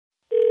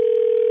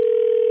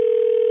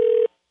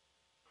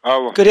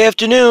Hello. Good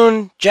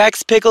afternoon,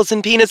 Jack's Pickles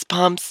and Penis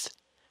Pumps.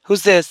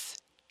 Who's this?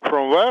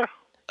 From where?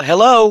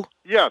 Hello?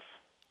 Yes.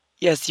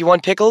 Yes, you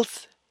want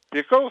pickles?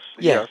 Pickles?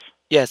 Yeah. Yes.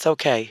 Yes,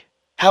 okay.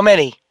 How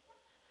many?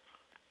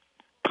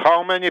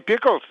 How many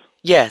pickles?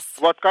 Yes.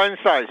 What kind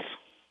size?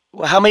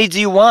 Well, how many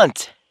do you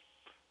want?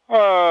 50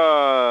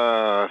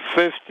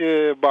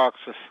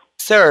 boxes.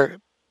 Sir,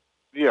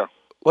 Yeah.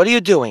 what are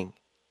you doing?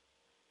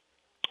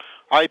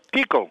 I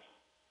pickle.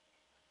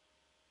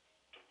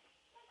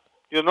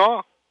 You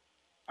know?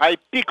 I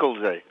pickle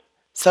they.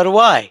 So do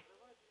I.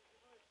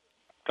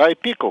 I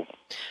pickle.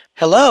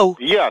 Hello?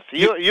 Yes.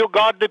 You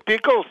got the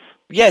pickles?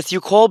 Yes, you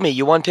called me.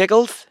 You want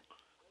pickles?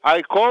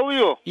 I call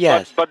you?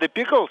 Yes. But the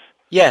pickles?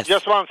 Yes.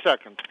 Just 1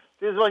 second.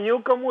 Ты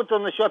звонил кому-то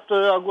насчет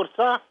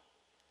огурца?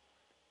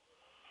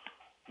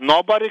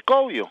 Nobody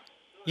call you.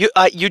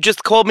 You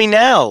just called me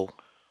now.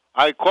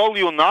 I call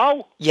you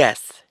now?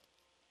 Yes.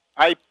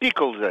 I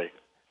pickle they.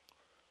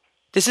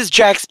 This is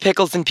Jack's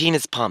Pickles and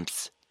Penis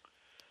Pumps.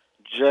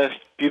 Just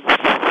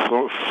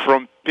people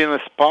from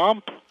Penis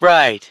Pump?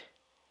 Right.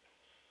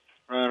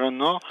 I don't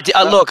know.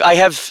 Look, I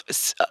have...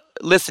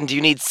 listen, do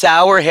you need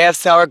sour,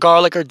 half-sour,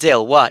 garlic, or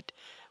dill? What?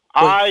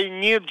 I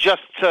need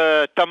just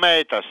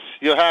tomatoes.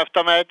 You have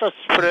tomatoes?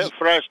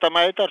 Fresh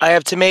tomatoes? I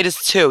have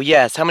tomatoes too,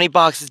 yes. How many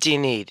boxes do you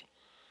need?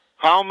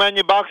 How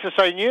many boxes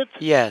I need?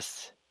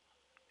 Yes.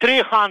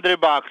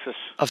 300 boxes.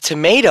 Of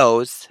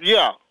tomatoes?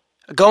 Yeah.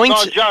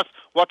 Just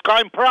what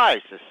kind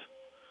prices?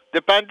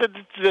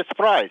 Depended this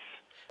price.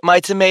 My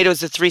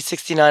tomatoes are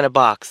 $3.69 a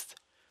box.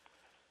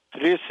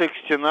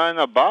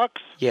 $3.69 a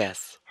box?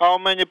 Yes. How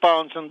many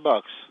pounds in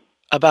box?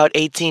 About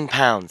 18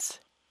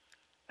 pounds.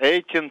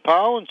 18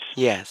 pounds?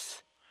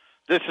 Yes.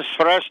 This is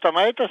fresh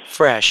tomatoes?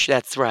 Fresh,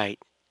 that's right.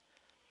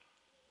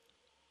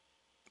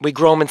 We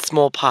grow them in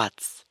small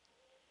pots.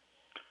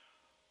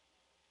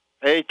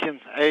 18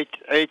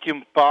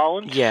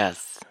 pounds?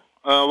 Yes.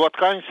 What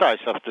kind size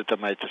of the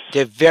tomatoes?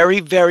 They're very,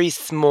 very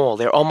small.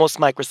 They're almost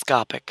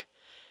microscopic.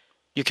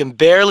 You can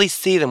barely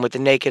see them with the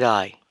naked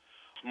eye.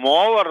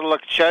 Smaller,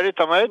 like cherry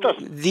tomatoes?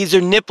 These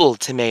are nipple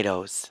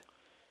tomatoes.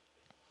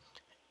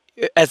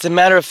 As a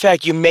matter of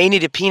fact, you may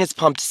need a penis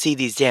pump to see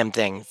these damn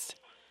things.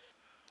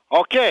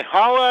 Okay,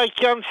 how I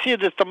can see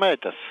the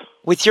tomatoes?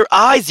 With your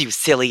eyes, you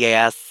silly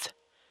ass.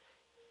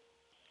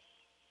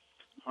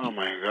 Oh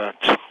my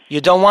God.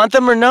 You don't want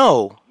them or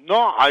no?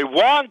 No, I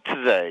want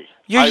they.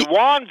 I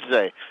want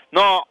they.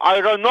 No,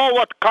 I don't know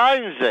what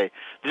kind they.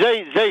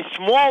 They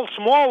small,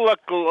 like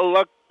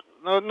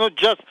no,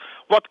 just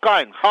what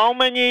kind? How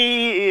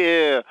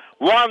many?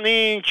 1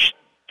 inch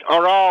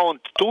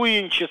around, 2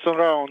 inches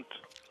around.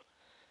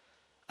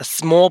 A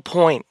small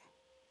point.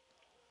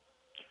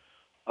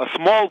 A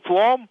small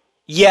plum?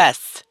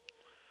 Yes.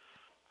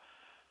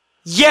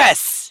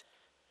 Yes!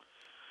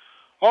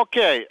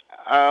 Okay,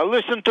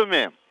 listen to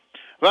me.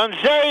 When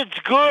they it's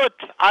good,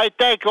 I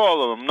take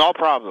all of them, no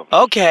problem.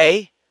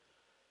 Okay.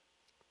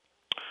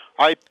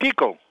 I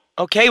pickle.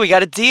 Okay, we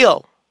got a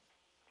deal.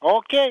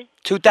 Okay.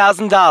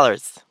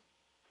 $2,000.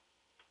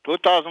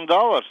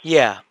 $2,000?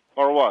 Yeah.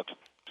 For what?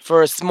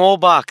 For a small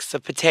box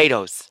of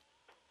potatoes.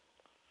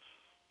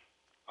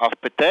 Of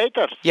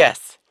potatoes?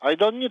 Yes. I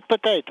don't need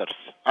potatoes.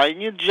 I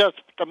need just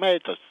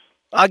tomatoes.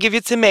 I'll give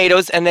you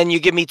tomatoes, and then you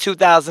give me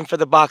 $2,000 for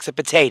the box of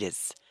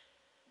potatoes.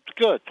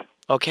 Good.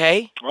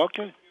 Okay?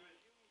 Okay.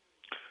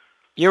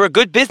 You're a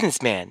good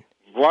businessman.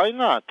 Why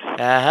not?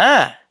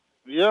 Uh-huh.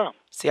 Yeah.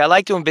 See, I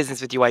like doing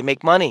business with you. I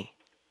make money.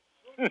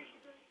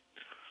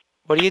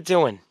 What are you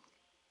doing?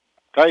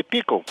 I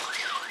pickle.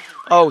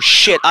 Oh,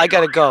 shit. I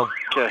gotta go.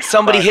 Okay,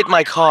 Somebody bye. hit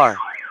my car.